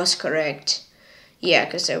checking was correct. Yeah,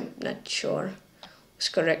 because I'm not sure was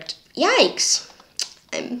correct. Yikes!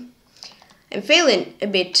 I'm failing a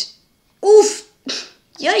bit. Oof!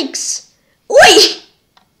 Yikes! Oi!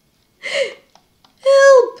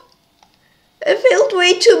 Help! I failed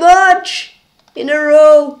way too much in a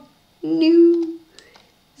row. No.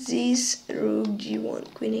 This rook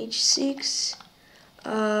g1, queen h6.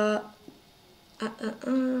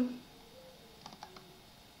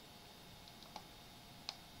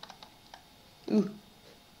 Ooh.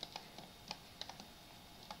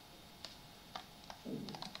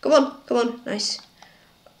 Come on, nice.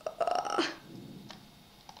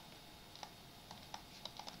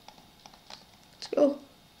 Oh.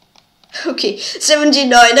 Okay,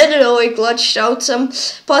 79. I don't know, I clutched out some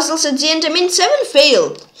puzzles at the end. I mean, 7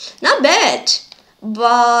 failed. Not bad,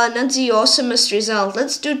 but not the awesomest result.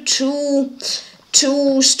 Let's do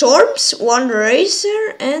two storms, 1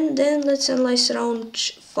 racer, and then let's analyze round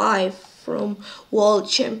 5 from World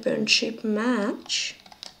Championship match.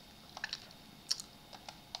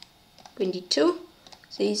 22.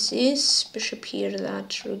 This is bishop here,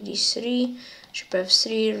 that rook d3, bishop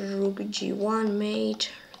f3, rook g1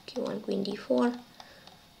 mate, rook e1, queen d4.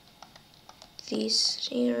 This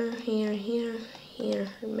here,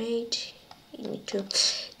 mate. You need to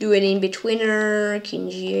do an in-betweener, king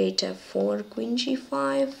g8, f4, queen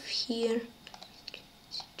g5 here.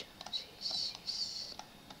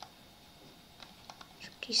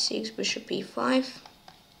 d6, bishop e5.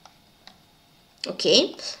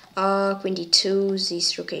 Okay, queen d2,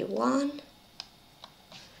 this rook a1.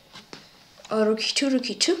 Rook e2, rook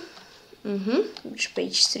e2. Bishop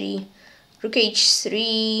h3, rook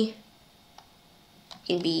h3,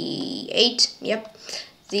 king b8. Yep.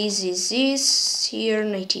 This is this here,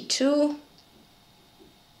 92.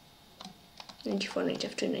 94, knight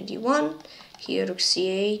f2, 91. Here, rook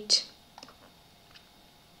c8.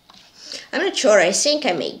 I'm not sure. I think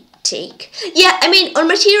I may take. Yeah, I mean, on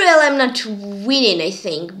material, I'm not winning, I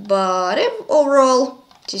think. But overall,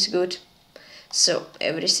 it is good. So,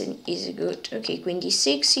 everything is good. Okay, queen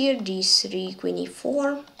d6 here, d3, queen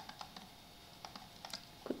e4.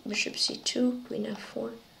 Bishop c2, queen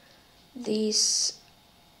f4. This.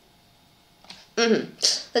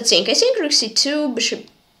 Let's think. I think rook c2, bishop.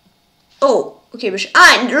 Oh, okay, bishop.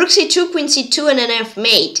 And rook c2, queen c2, and an f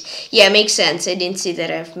mate. Yeah, makes sense. I didn't see that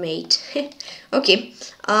f mate. Okay.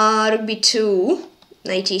 Rook b2,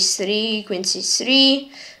 knight e3, queen c3,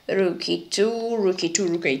 rook e2, rook e2,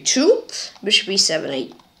 rook a2, bishop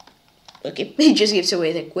e7. Okay, he just gives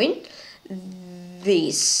away the queen.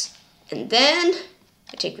 This, and then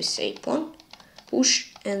I take with a pawn,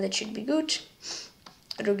 push, and that should be good.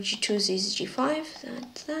 Rook g2, this is g5,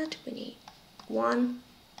 that, queen e1.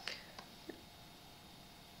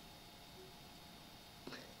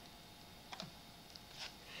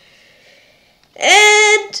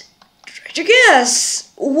 And try to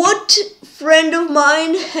guess what friend of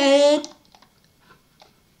mine had.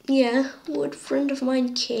 Yeah, what friend of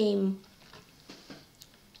mine came.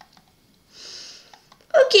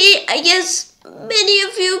 Okay, I guess many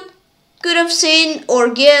of you could have seen or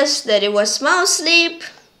guessed that it was Mouse Sleep.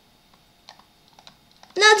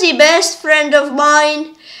 Not the best friend of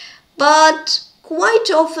mine, but quite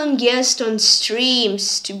often guest on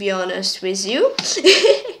streams, to be honest with you.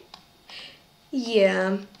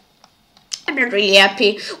 Yeah, I'm not really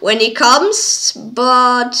happy when he comes,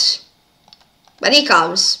 but he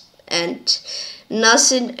comes, and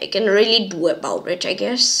nothing I can really do about it, I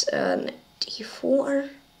guess. d4.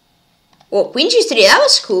 Oh, queen g3, that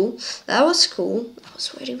was cool. That was cool. That was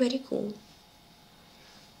very, very cool.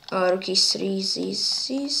 Rook e3,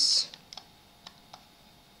 this.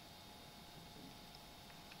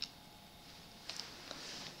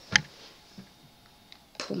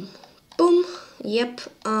 Boom. Boom. Yep.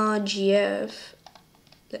 GF.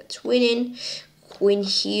 That's winning. Queen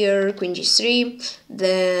here. Queen g3.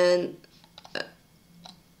 Then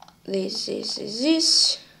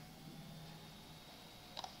this.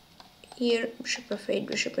 Here. Bishop f8.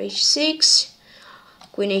 Bishop h6.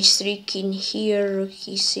 Queen h3. King here. Rook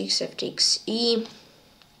e6. f takes e.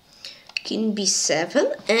 King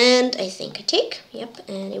b7. And I think I take. Yep.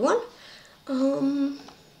 And a1.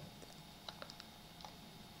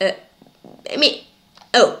 I mean,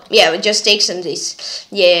 oh, yeah, it just takes on this.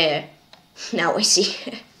 Yeah, now I see.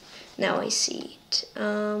 Now I see it.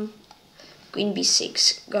 Queen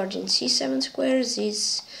b6, guardian c7 square,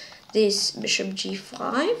 this bishop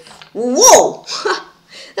g5. Whoa!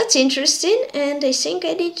 That's interesting, and I think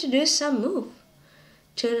I need to do some move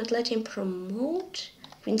to not let him promote.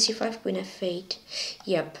 Queen c5, queen f8.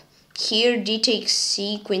 Yep. Here d takes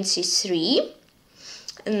c, queen c3.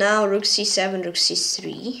 And now rook c7, rook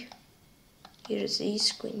c3. Here's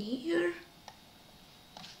this, queen here.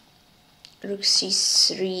 Rook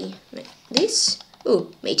c3, this.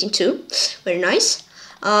 Ooh, mate in 2. Very nice.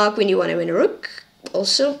 Queen d1, I win a rook.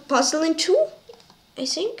 Also puzzle in 2, I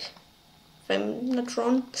think. If I'm not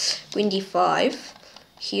wrong. Queen d5.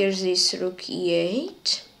 Here's this rook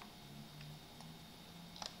e8.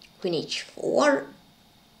 Queen h4.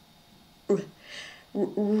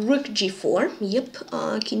 Rook g4. Yep.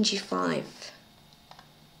 King g5.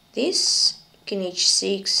 This. King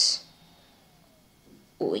h6.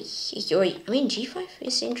 Oi. I mean g5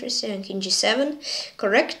 is interesting. King g7.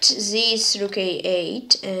 Correct. This rook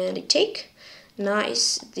a8 and I take.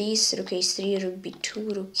 Nice. This rook a3, rook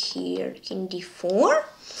b2, rook here, king d4.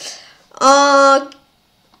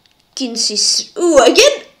 King c3. Ooh,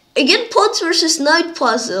 again pots versus knight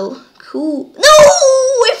puzzle. Cool. No,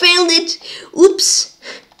 I failed it. Oops.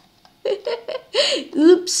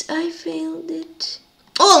 Oops, I failed it.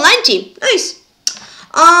 Oh, 90. Nice.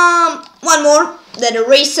 One more, then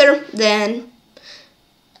eraser, then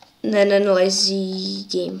analyze the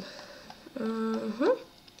game.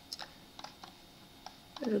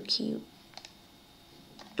 Rookie.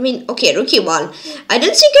 I mean, okay, rookie won. I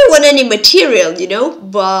don't think I won any material, you know,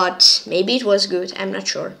 but maybe it was good. I'm not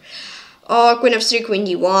sure. Queen f3, queen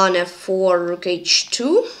d1, f4, rook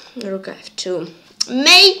h2, rook f2.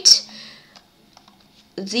 Mate.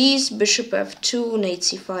 These, bishop f2, knight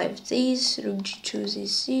c5, this, rook g2,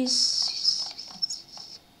 this.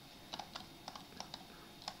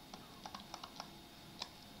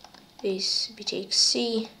 This, b takes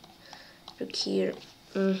c, rook here.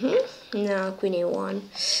 Now queen a1,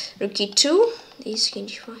 rook e2, this, king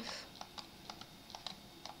g5.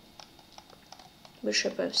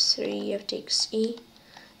 Bishop f3, f takes e,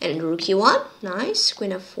 and rook e1, nice,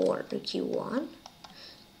 queen f4, rook e1,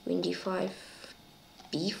 queen d5,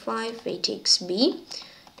 b5, a takes b,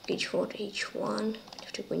 h4, h1,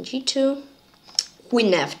 f2, queen g2,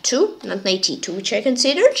 queen f2, not knight e2, which I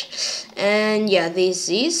considered, and yeah, this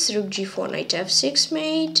is rook g4, knight f6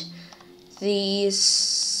 mate,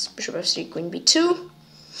 this bishop f3, queen b2,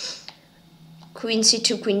 queen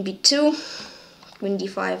c2, queen b2, queen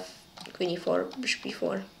d5, queen e4, bishop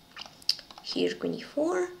e4, here queen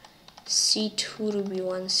e4, c2, rook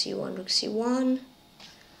b1, c1, rook c1,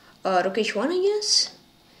 rook h1 I guess.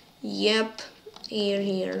 Yep,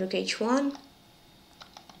 here, rook h1.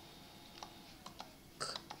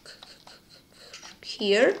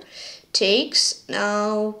 Here, takes,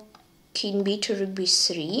 now king b to rook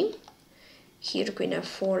b3. Here, queen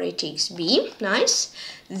f4, a takes b, nice.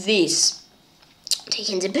 This,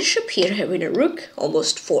 taking the bishop, here having a rook,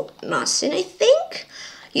 almost for nothing, I think.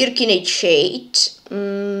 Here, king h8,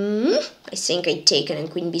 I think I taken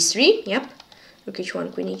and queen b3, yep. Rook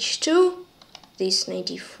h1, queen h2. This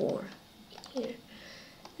 94 here.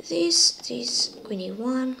 This queen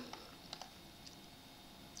e1.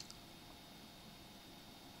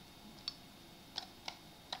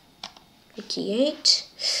 Rook e8.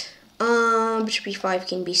 Bishop e5,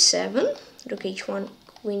 king b7. Rook h1,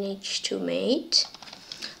 queen h2 mate.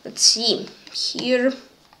 Let's see. Here,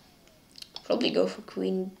 probably go for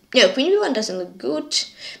queen. No, queen b1 doesn't look good.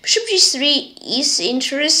 Bishop g3 is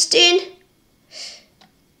interesting.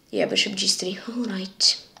 Yeah, bishop g3,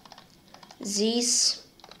 alright. This,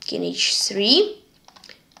 king h3,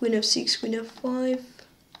 queen f6, queen f5,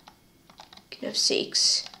 king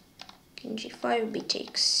f6, king g5, b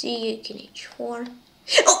takes c, king h4.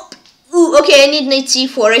 Oh! Ooh, okay, I need knight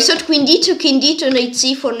c4. I thought queen d2, king d2, knight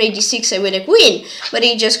c4, knight d6, I win a queen. But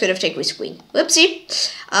he just could have taken with queen. Whoopsie.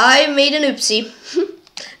 I made an oopsie.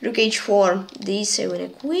 Rook h4, this, I win a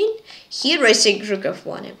queen. Here I say rook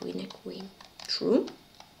f1, I win a queen. True.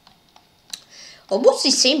 Almost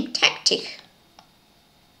the same tactic.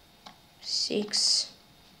 6.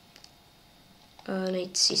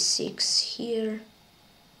 Knight c6 here.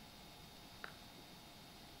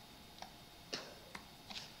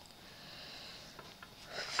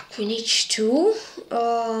 Queen h2.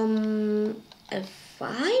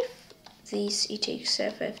 f5. This e takes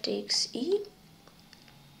f, f takes e.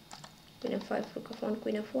 Queen f5, rook f1,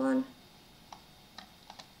 queen f1.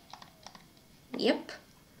 Yep.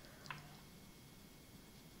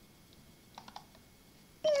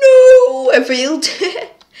 No, I failed.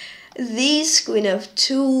 This queen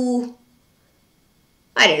f2.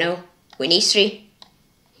 I don't know. Queen e3.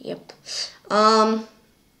 Yep.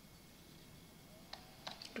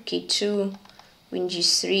 Rook e2. Queen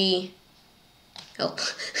g3. Help.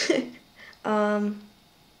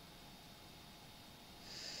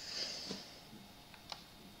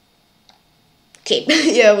 Okay.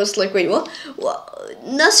 Yeah, I was like, wait, what?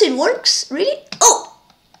 Nothing works, really? Oh.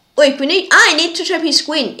 Wait, I need to trap his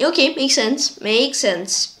queen. Okay, makes sense. Makes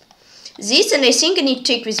sense. This, and I think I need to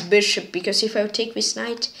take with bishop, because if I would take with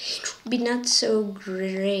knight, it would be not so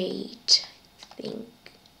great, I think.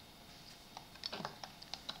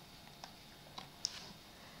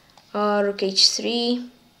 Rook h3,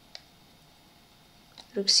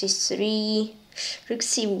 rook c3, rook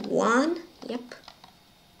c1, yep.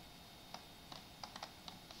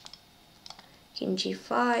 King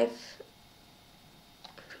g5,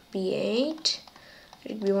 rook b8,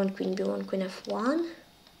 rook b1, queen f1.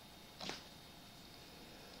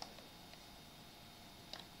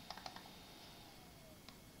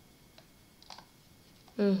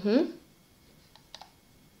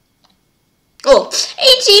 Oh,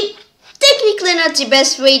 80. Technically not the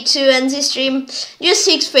best way to end this stream. Just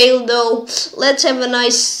 6 failed though. Let's have a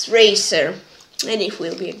nice racer. And it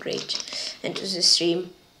will be a great end to the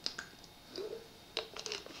stream.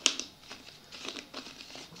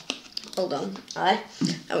 Hold on. I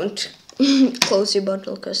won't close the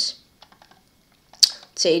bottle because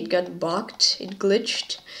say it got bugged. It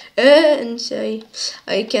glitched. And so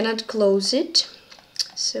I cannot close it.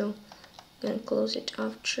 So I'm gonna close it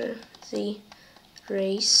after the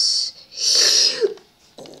race.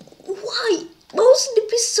 Why? Most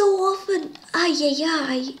sleepy so often. Ay ay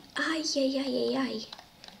ay. Ay ay ay ay ay.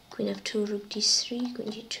 Queen f2, rook d3,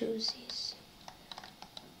 queen d2, this.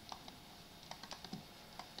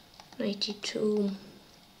 92.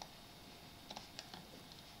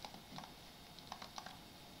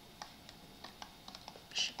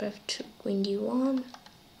 Bishop f2, queen d1.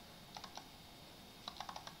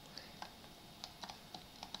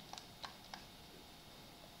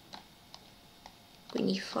 Queen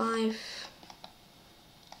e5,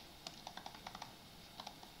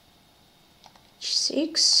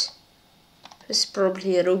 h6. This is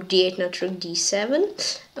probably a rook d8, not rook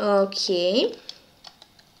d7. Okay.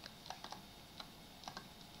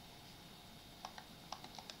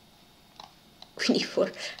 Queen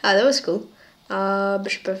e4. Ah, that was cool.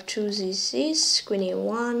 Bishop f2, this. Queen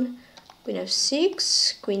a1, queen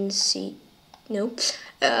f6, queen c. No.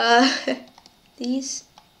 These.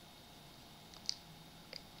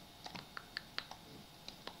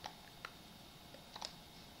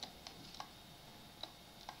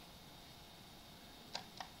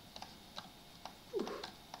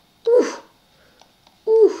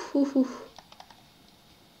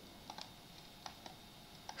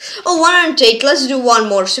 Oh, 108. Let's do one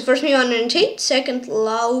more. So first me 108, second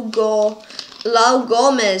Lau Gomez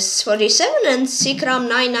 47, and Sikram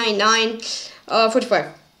 999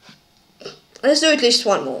 45. Let's do at least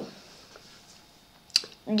one more.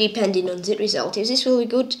 Depending on the result. If this will be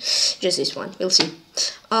good, just this one. We'll see.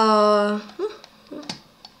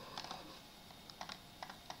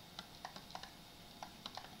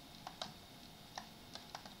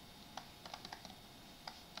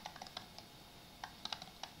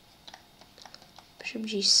 Bishop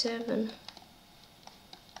g7.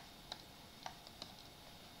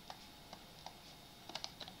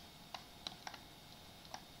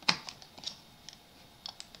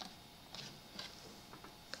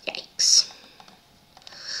 Yikes.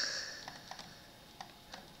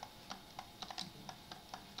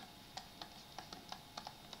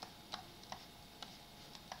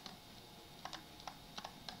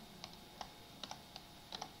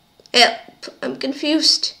 Yep, I'm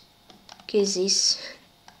confused. Kizzies.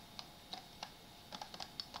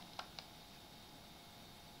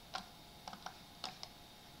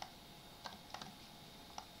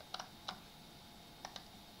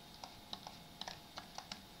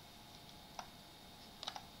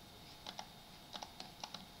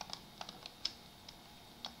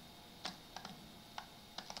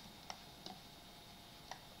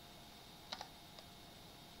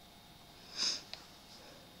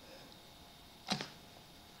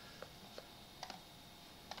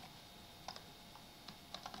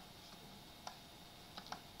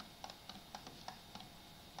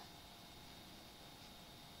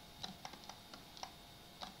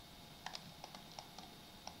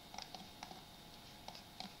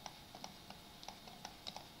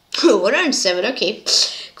 One on 7, okay.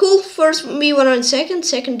 Cool, first me 1 on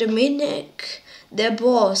second Dominic, the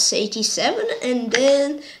boss 87, and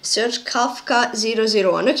then third Kafka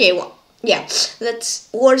 001. Okay, well, yeah, that's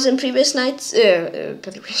worse than previous nights,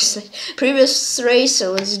 previous race,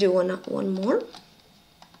 so let's do one more.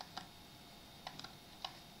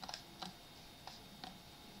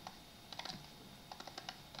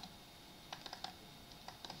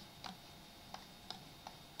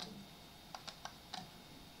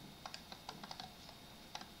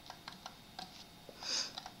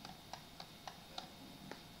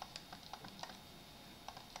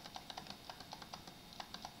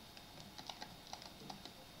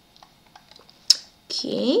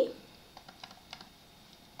 Okay.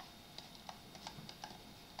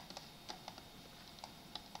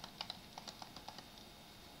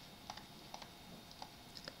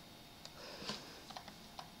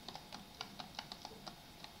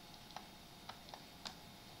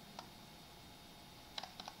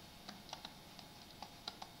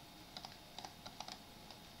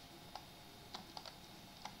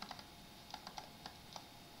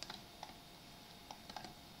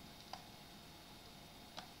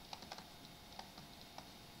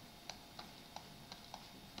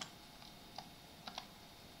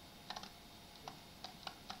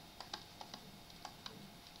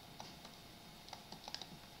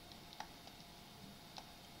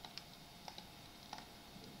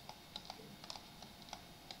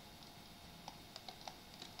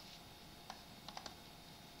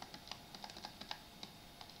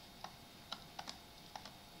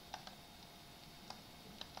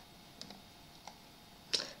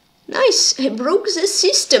 nice. I broke the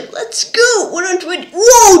system. Let's go. 120.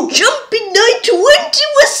 Whoa, jumping knight 20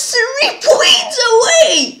 was 3 points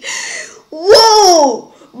away.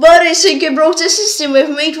 Whoa. But I think I broke the system. I've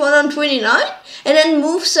made 129. And then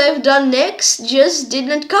moves I've done next just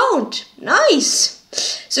didn't count. Nice.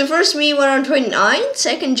 So first me 129,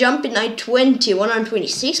 second jumping knight 20,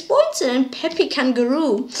 126 points, and then Peppy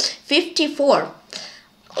Kangaroo 54.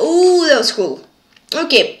 Oh, that was cool.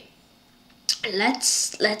 Okay,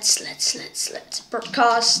 let's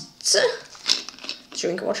broadcast.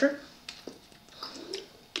 Drink water.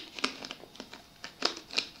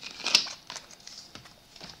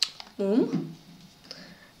 Boom.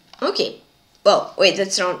 Okay. Well, wait,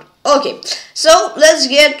 that's not. Okay, so let's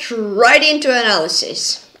get right into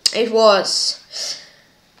analysis. It was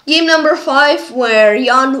game number 5 where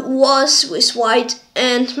Jan was with white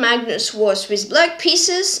and Magnus was with black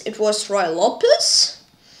pieces. It was Royal Opus.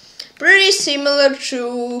 Pretty similar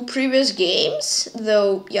to previous games,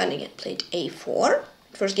 though Jan again played a4.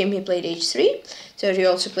 First game he played h3, so he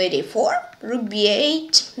also played a4. Rook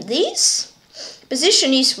b8, this.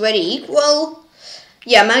 Position is very equal.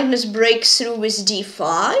 Yeah, Magnus breaks through with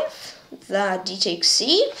d5, that d takes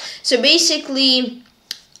c. So basically,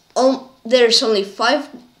 there's only 5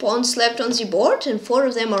 pawns left on the board, and 4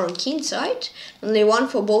 of them are on king side. Only 1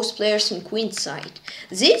 for both players on queen side.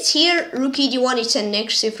 This here, rook e d1, it's an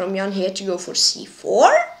next from Jan. He had to go for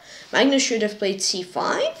c4. Magnus should have played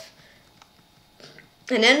c5.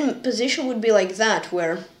 And then position would be like that,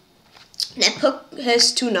 where Nepo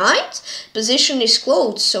has 2 knights. Position is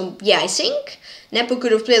closed, so yeah, I think Nepo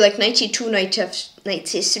could have played like knight e2, knight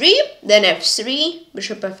c3, then f3,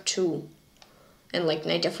 bishop f2, and like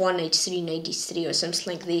knight f1, knight 3, knight d3, or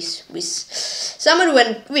something like this, with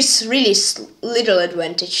really little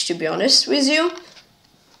advantage, to be honest with you.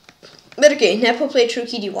 But okay, Nepo played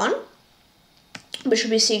rook e d1,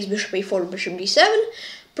 bishop e6, bishop a4, bishop d7.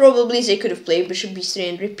 Probably they could have played bishop b3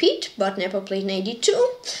 and repeat, but Nepo played knight d2.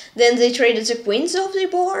 Then they traded the queens off the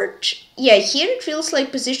board. Yeah, here it feels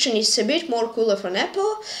like position is a bit more cooler for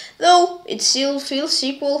Nepo, though it still feels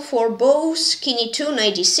equal for both. King e2,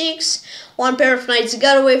 knight d6. One pair of knights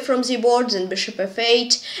got away from the board, then bishop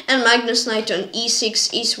f8, and Magnus knight on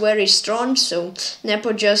e6 is very strong, so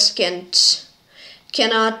Nepo just cannot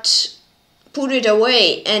put it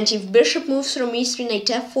away. And if bishop moves from e3, knight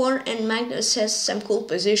f4, and Magnus has some cool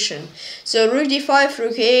position. So rook d5,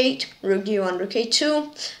 rook a8, rook d1, rook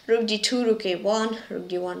a2, rook d2, rook a1, rook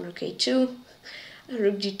d1, rook a2,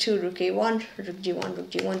 rook d2, rook a1, rook d1, rook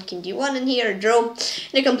d1, king d1, and here a draw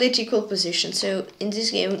in a complete equal position. So in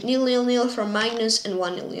this game, 0-0-0 from Magnus and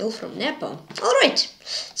 1-0-0 from Nepo. Alright,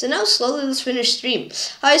 so now slowly let's finish stream.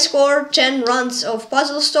 High score 10 runs of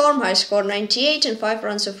Puzzle Storm, high score 98, and 5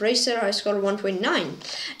 runs of Racer, high score 129.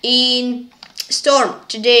 In Storm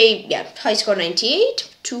today, yeah, high score 98,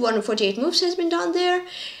 248 moves has been done there.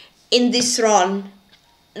 In this run,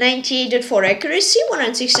 98 for accuracy,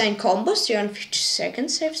 169 combos, 350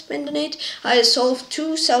 seconds I've spent on it. I solved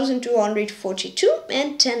 2,242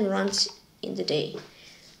 and 10 runs in the day.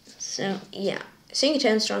 So yeah, I think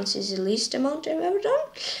 10 runs is the least amount I've ever done.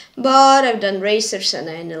 But I've done racers and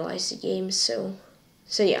I analyzed the game, so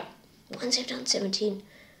yeah. Once I've done 17.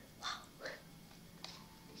 Wow.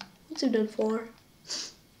 Once I've done 4.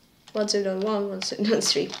 Once I've done 1, once I've done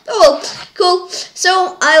 3. Oh, well, cool.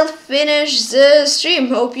 So I'll finish the stream.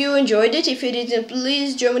 Hope you enjoyed it. If you did,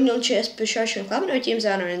 please join me on PeshkaCh Club. Our teams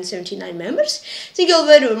are 179 members. Thank you all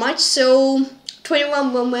very much. So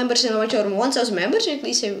 21 members and over 1,000 members. At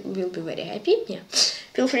least I will be very happy. Yeah,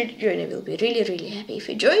 feel free to join. I will be really happy if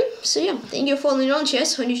you join. So yeah, thank you for following on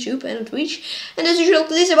chess on YouTube and on Twitch. And as usual,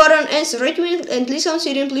 please the button and subscribe to me, and please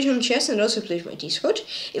consider please on chess and also please my Discord.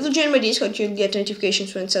 If you join my Discord, you'll get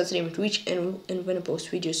notifications when I start streaming on Twitch and when I post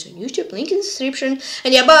videos on YouTube. Link in the description.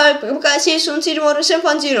 And yeah, bye. See you soon. See you tomorrow. Have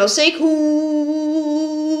fun. See you. Say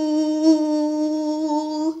cool.